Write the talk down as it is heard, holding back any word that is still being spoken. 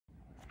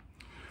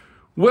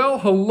Well,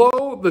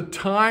 hello. The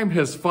time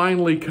has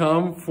finally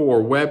come for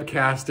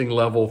Webcasting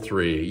Level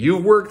 3.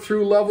 You've worked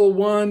through Level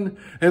 1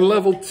 and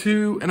Level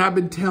 2, and I've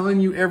been telling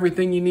you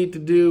everything you need to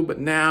do, but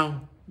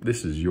now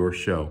this is your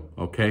show,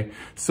 okay?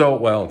 So,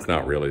 well, it's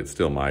not really. It's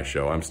still my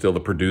show. I'm still the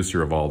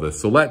producer of all this.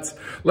 So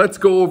let's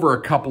go over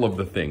a couple of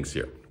the things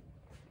here.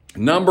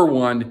 Number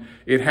one,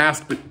 it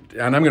has to,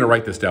 and I'm going to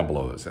write this down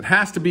below this. It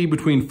has to be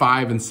between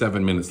 5 and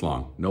 7 minutes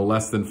long. No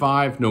less than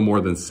 5, no more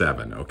than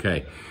 7,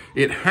 okay?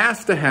 It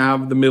has to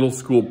have the Middle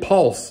School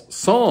Pulse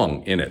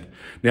song in it.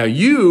 Now,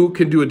 you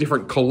can do a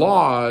different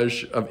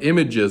collage of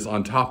images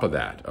on top of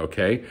that,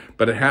 okay?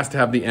 But it has to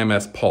have the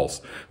MS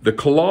Pulse. The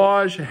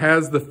collage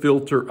has the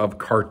filter of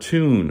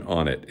cartoon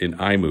on it in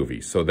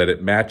iMovie so that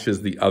it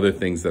matches the other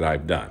things that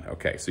I've done,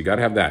 okay? So you got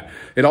to have that.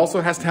 It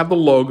also has to have the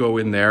logo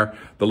in there,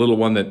 the little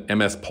one that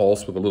MS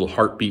Pulse with a little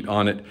heartbeat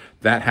on it.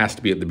 That has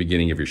to be at the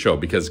beginning of your show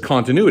because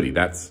continuity,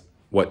 that's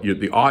what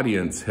the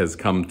audience has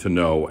come to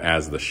know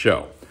as the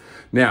show.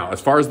 Now,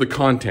 as far as the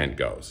content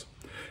goes,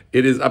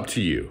 it is up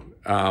to you.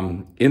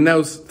 In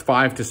those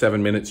 5 to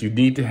 7 minutes, you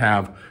need to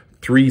have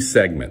 3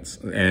 segments.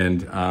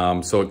 And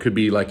so it could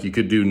be like you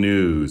could do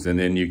news, and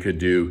then you could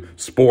do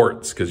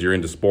sports because you're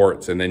into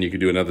sports, and then you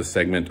could do another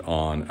segment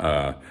on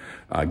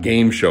a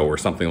game show or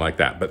something like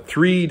that. But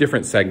 3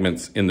 different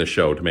segments in the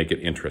show to make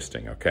it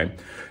interesting, okay?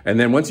 And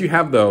then once you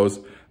have those,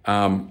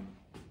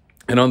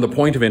 and on the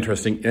point of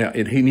interesting,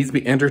 it needs to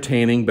be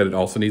entertaining, but it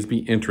also needs to be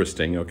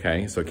interesting,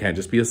 okay? So it can't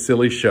just be a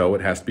silly show.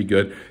 It has to be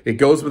good. It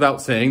goes without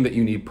saying that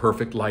you need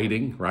perfect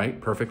lighting, right?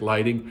 Perfect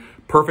lighting,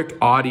 perfect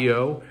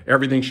audio.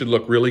 Everything should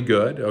look really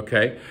good,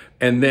 okay?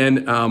 And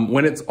then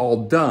when it's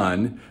all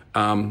done,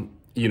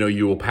 you know,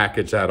 you will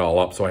package that all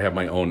up. So I have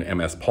my own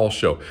MS Pulse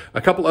show.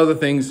 A couple other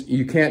things,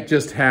 you can't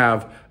just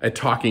have a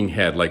talking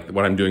head like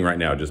what I'm doing right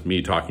now, just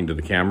me talking to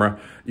the camera.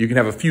 You can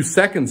have a few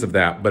seconds of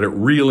that, but it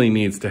really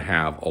needs to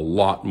have a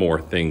lot more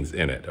things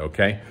in it,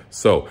 okay?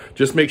 So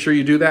just make sure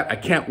you do that. I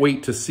can't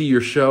wait to see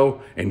your show,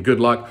 and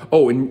good luck.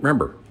 Oh, and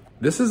remember,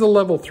 this is a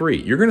level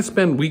 3. You're gonna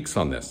spend weeks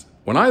on this.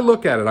 When I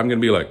look at it, I'm gonna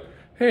be like,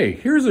 hey,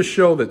 here's a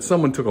show that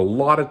someone took a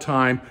lot of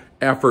time,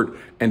 effort,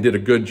 and did a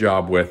good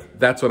job with.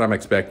 That's what I'm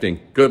expecting.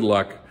 Good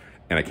luck,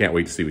 and I can't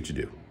wait to see what you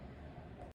do.